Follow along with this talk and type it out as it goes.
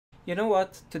You know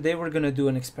what? Today we're gonna do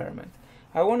an experiment.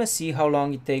 I want to see how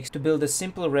long it takes to build a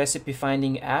simple recipe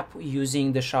finding app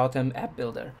using the Shoutem app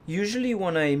builder. Usually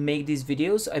when I make these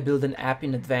videos, I build an app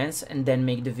in advance and then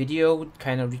make the video,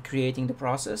 kind of recreating the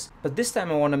process. But this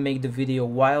time I want to make the video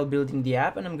while building the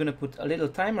app, and I'm gonna put a little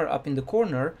timer up in the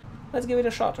corner. Let's give it a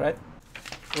shot, right?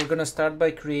 We're gonna start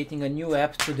by creating a new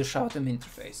app through the Shoutem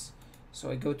interface.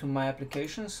 So I go to My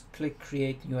Applications, click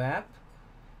Create New App.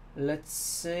 Let's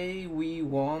say we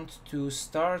want to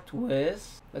start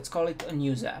with, let's call it a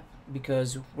news app,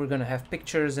 because we're gonna have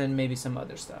pictures and maybe some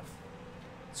other stuff.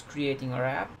 It's creating our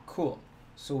app. Cool.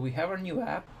 So we have our new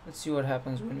app. Let's see what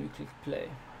happens when we click play.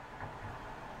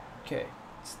 Okay,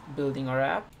 it's building our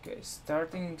app. Okay,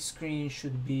 starting screen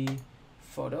should be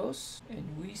photos, and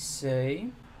we say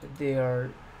that they are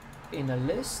in a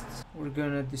list. We're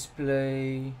gonna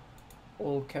display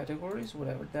all categories,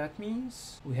 whatever that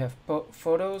means. We have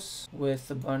photos with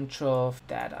a bunch of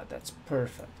data. That's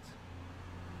perfect.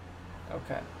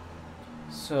 Okay,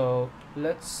 so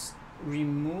let's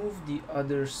remove the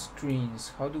other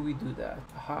screens. How do we do that?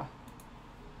 Aha.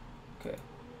 Okay,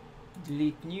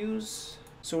 delete news.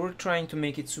 So we're trying to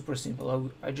make it super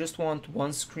simple. I just want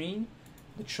one screen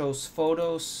that shows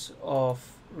photos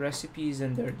of recipes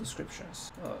and their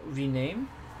descriptions. Rename.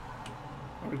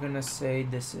 We're gonna say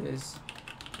this is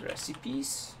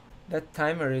recipes. That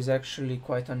timer is actually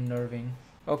quite unnerving.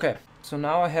 Okay, so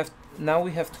now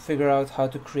we have to figure out how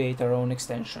to create our own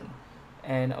extension.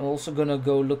 And I'm also gonna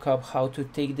go look up how to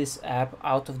take this app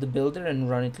out of the builder and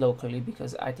run it locally,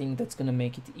 because I think that's gonna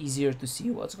make it easier to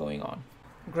see what's going on.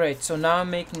 Great, so now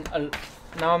I'm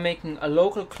making a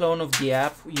local clone of the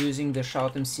app using the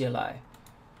Shoutem CLI.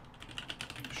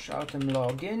 Shoutem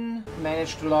login.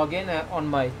 Managed to log in on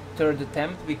my third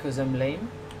attempt because I'm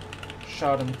lame.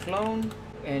 Shoutem clone,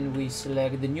 and we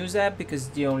select the news app because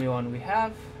it's the only one we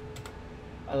have.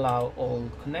 Allow all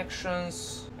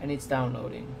connections, and it's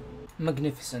downloading.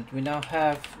 Magnificent. We now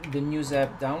have the news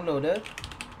app downloaded,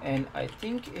 and I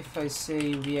think if I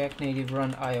say React Native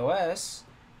run iOS,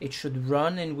 it should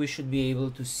run and we should be able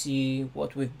to see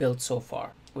what we've built so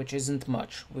far, which isn't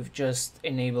much. We've just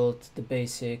enabled the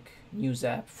basic news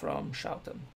app from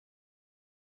Shoutem.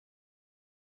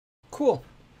 Cool.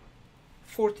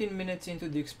 14 minutes into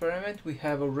the experiment, we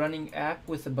have a running app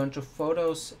with a bunch of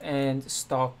photos and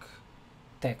stock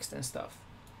text and stuff.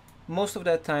 Most of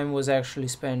that time was actually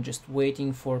spent just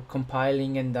waiting for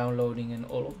compiling and downloading and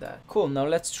all of that. Cool, now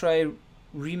let's try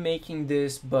remaking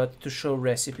this but to show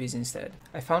recipes instead.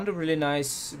 I found a really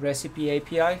nice recipe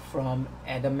API from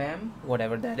Edamame,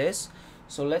 whatever that is.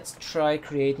 So let's try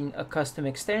creating a custom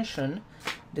extension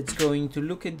that's going to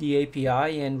look at the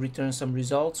API and return some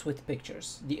results with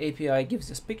pictures. The API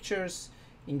gives us pictures,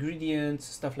 ingredients,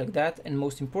 stuff like that, and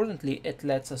most importantly, it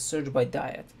lets us search by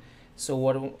diet. So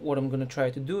what I'm going to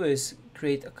try to do is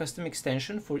create a custom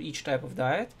extension for each type of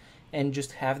diet and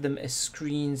just have them as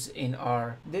screens in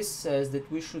R. This says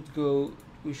that we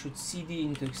should cd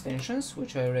into extensions,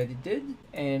 which I already did,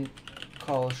 and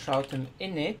call Shoutem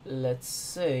init. Let's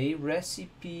say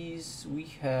recipes, we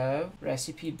have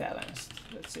recipe balanced.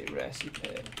 Let's say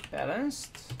recipe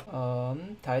balanced.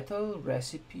 Title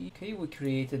recipe. Okay, we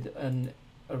created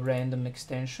a random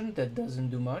extension that doesn't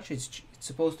do much. It's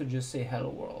supposed to just say hello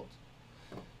world.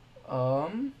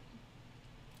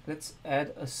 Let's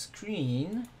add a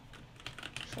screen.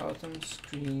 Shoutem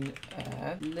screen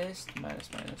add list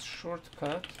 --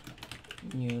 shortcut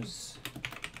news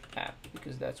app,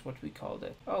 because that's what we called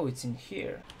it. Oh, it's in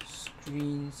here.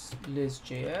 Screens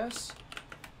list.js.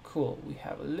 Cool, we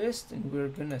have a list and we're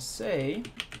gonna say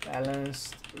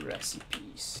balanced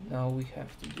recipes. Now we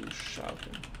have to do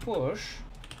Shoutem push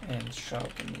and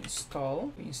Shoutem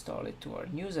install. We install it to our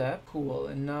news app. Cool,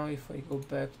 and now if I go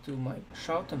back to my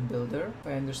Shoutem builder, if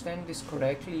I understand this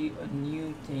correctly, a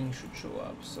new thing should show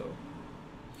up. So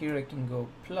here I can go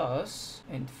plus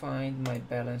and find my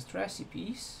balanced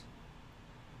recipes,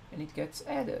 and it gets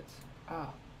added.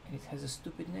 And it has a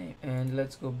stupid name. And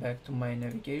let's go back to my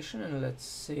navigation, and let's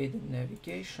say the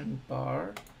navigation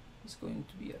bar is going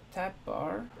to be a tab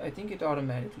bar. I think it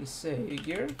automatically say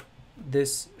here.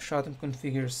 This Shoutem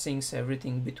configure syncs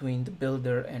everything between the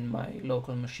builder and my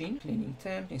local machine. Cleaning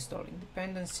temp, installing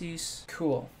dependencies.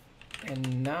 Cool.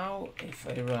 And now if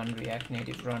I run React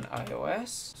Native run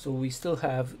iOS, so we still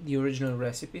have the original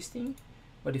recipes thing,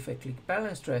 but if I click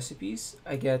balanced recipes,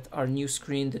 I get our new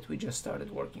screen that we just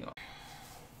started working on.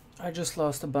 I just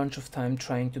lost a bunch of time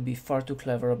trying to be far too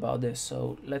clever about this,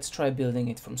 so let's try building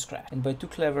it from scratch. And by too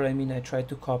clever, I mean I tried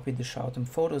to copy the Shoutem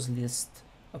photos list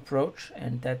approach,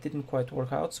 and that didn't quite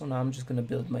work out, so now I'm just going to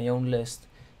build my own list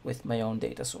with my own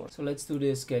data source. So let's do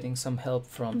this, getting some help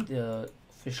from the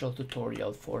official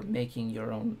tutorial for making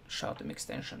your own Shoutem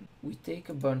extension. We take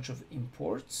a bunch of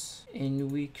imports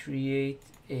and we create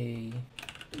a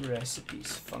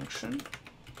recipes function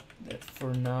that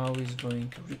for now is going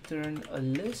to return a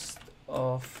list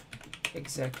of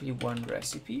exactly one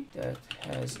recipe that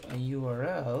has a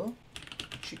URL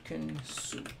chicken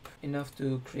soup, enough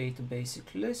to create a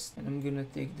basic list. And I'm gonna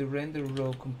take the render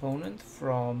row component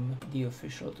from the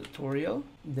official tutorial,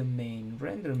 the main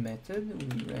render method.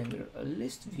 We render a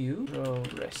list view row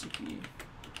recipe.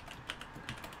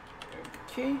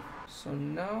 Okay, so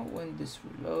now when this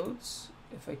reloads,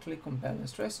 if I click on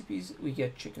balanced recipes, we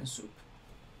get chicken soup.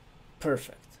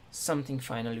 Perfect, something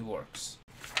finally works.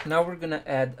 Now we're gonna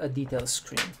add a detail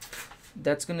screen.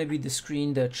 That's going to be the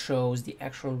screen that shows the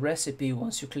actual recipe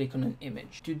once you click on an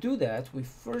image. To do that, we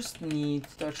first need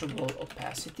touchable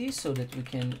opacity so that we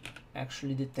can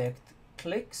actually detect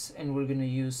clicks, and we're going to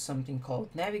use something called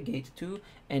navigate to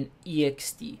and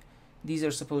ext. These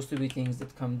are supposed to be things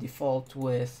that come default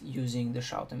with using the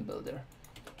Shoutem builder.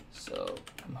 So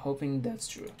I'm hoping that's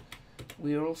true.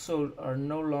 We also are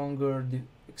no longer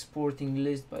exporting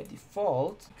list by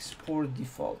default. Export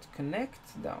default connect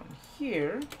down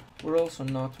here. We're also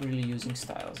not really using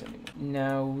styles anymore.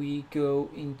 Now we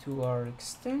go into our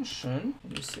extension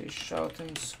and we say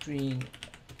Shoutem screen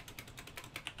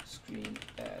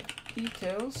add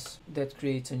details. That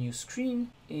creates a new screen.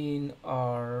 In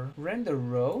our render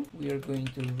row, we are going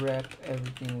to wrap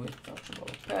everything with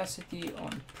touchable opacity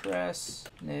on press,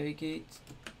 navigate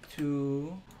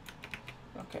to,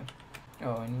 okay.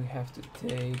 Oh, and we have to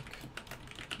take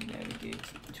navigate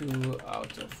to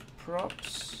out of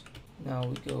props. Now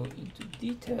we go into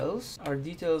details. Our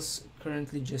details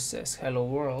currently just says hello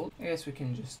world. I guess we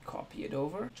can just copy it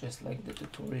over, just like the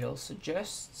tutorial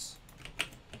suggests.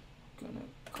 Gonna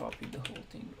copy the whole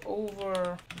thing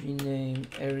over, rename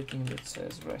everything that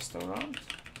says restaurant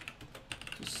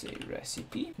to say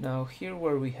recipe. Now here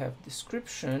where we have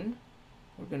description,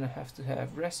 we're gonna have to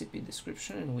have recipe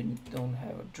description, and we don't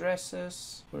have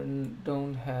addresses, we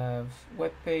don't have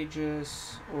web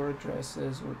pages or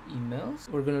addresses or emails.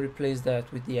 We're gonna replace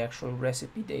that with the actual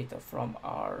recipe data from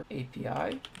our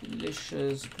API.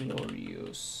 Delicious,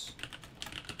 glorious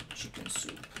chicken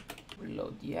soup.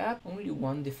 Reload the app. Only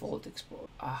one default export.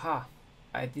 Aha!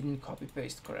 I didn't copy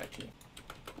paste correctly.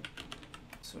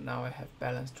 So now I have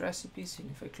balanced recipes,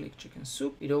 and if I click chicken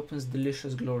soup, it opens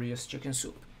delicious, glorious chicken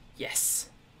soup. Yes!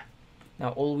 Now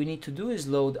all we need to do is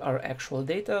load our actual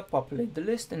data, populate the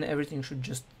list, and everything should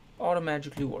just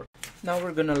automatically work. Now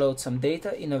we're gonna load some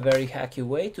data in a very hacky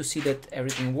way to see that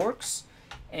everything works.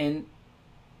 And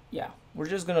yeah, we're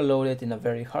just gonna load it in a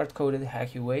very hard-coded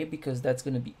hacky way because that's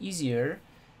gonna be easier.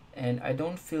 And I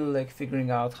don't feel like figuring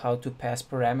out how to pass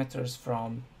parameters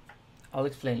from, I'll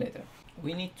explain later.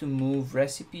 We need to move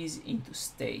recipes into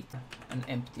state, an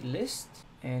empty list.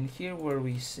 And here where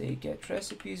we say get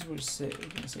recipes, we're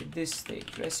gonna say this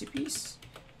state recipes.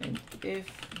 And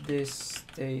if this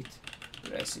state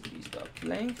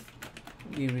recipes.length,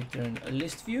 we return a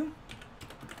list view.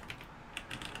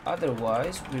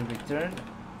 Otherwise, we return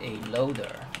a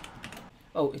loader.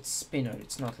 Oh, it's spinner,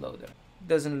 it's not loader.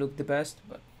 Doesn't look the best,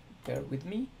 but bear with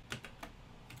me.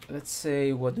 Let's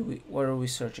say what are we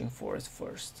searching for at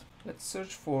first? Let's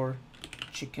search for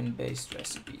chicken-based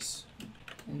recipes.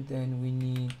 And then we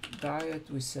need diet,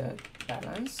 we said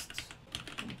balanced.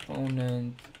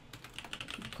 Component,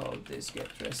 we call this get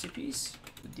recipes.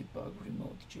 To debug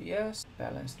remote.js.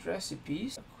 Balanced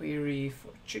recipes. A query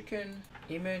for chicken.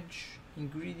 Image,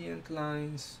 ingredient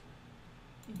lines.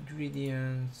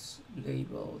 Ingredients,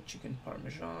 label chicken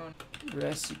parmesan.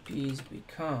 Recipes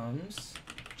becomes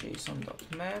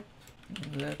json.map.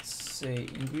 Let's say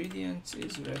ingredients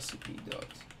is recipe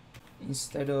dot.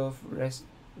 Instead of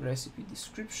recipe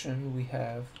description, we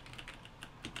have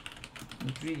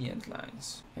ingredient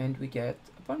lines, and we get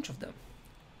a bunch of them.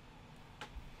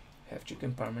 We have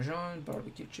chicken parmesan,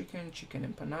 barbecue chicken, chicken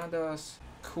empanadas.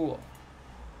 Cool.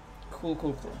 Cool.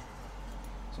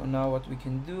 So now what we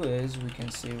can do is we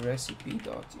can say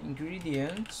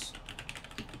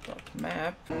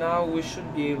recipe.ingredients.map. Now we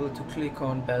should be able to click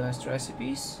on balanced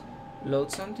recipes, load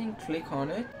something, click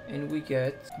on it, and we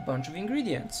get a bunch of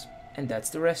ingredients. And that's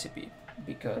the recipe,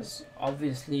 because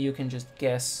obviously you can just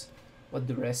guess what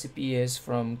the recipe is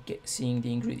from seeing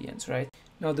the ingredients, right?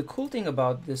 Now the cool thing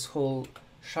about this whole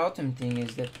Shoutem thing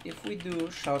is that if we do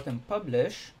Shoutem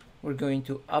publish, we're going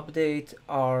to update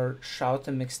our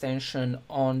Shoutem extension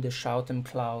on the Shoutem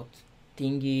Cloud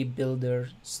thingy builder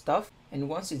stuff. And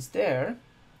once it's there,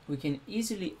 we can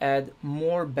easily add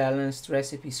more balanced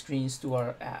recipe screens to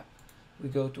our app. We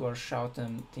go to our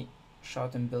Shoutem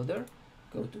builder,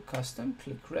 go to custom,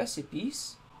 click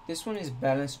recipes, This one is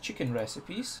balanced chicken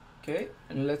recipes. Okay,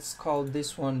 and let's call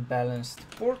this one balanced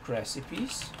pork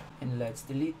recipes. And let's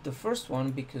delete the first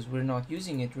one because we're not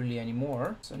using it really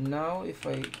anymore. So now if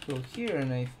I go here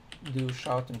and I do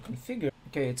Shoutem configure,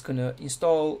 okay, it's gonna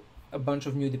install a bunch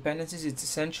of new dependencies. It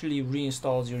essentially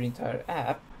reinstalls your entire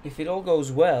app. If it all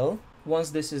goes well, once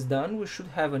this is done, we should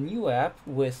have a new app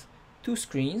with two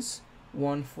screens,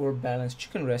 one for balanced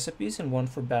chicken recipes and one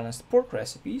for balanced pork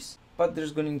recipes. But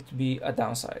there's going to be a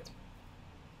downside.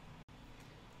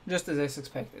 Just as I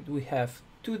expected, we have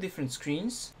two different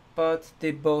screens, but they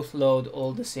both load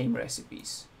all the same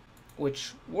recipes,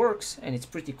 which works, and it's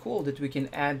pretty cool that we can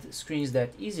add screens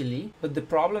that easily. But the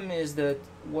problem is that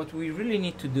what we really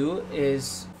need to do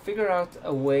is figure out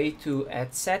a way to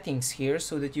add settings here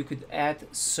so that you could add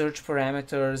search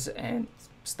parameters and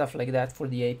stuff like that for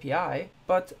the API.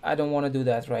 But I don't want to do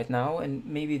that right now, and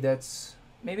maybe that's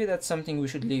something we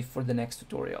should leave for the next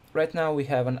tutorial. Right now we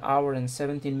have 1 hour and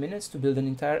 17 minutes to build an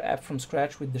entire app from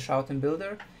scratch with the Shoutem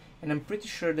builder, and I'm pretty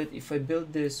sure that if I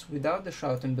build this without the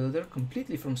Shoutem builder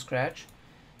completely from scratch,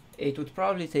 it would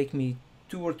probably take me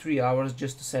 2 or 3 hours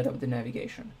just to set up the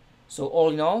navigation. So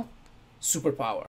all in all, superpower.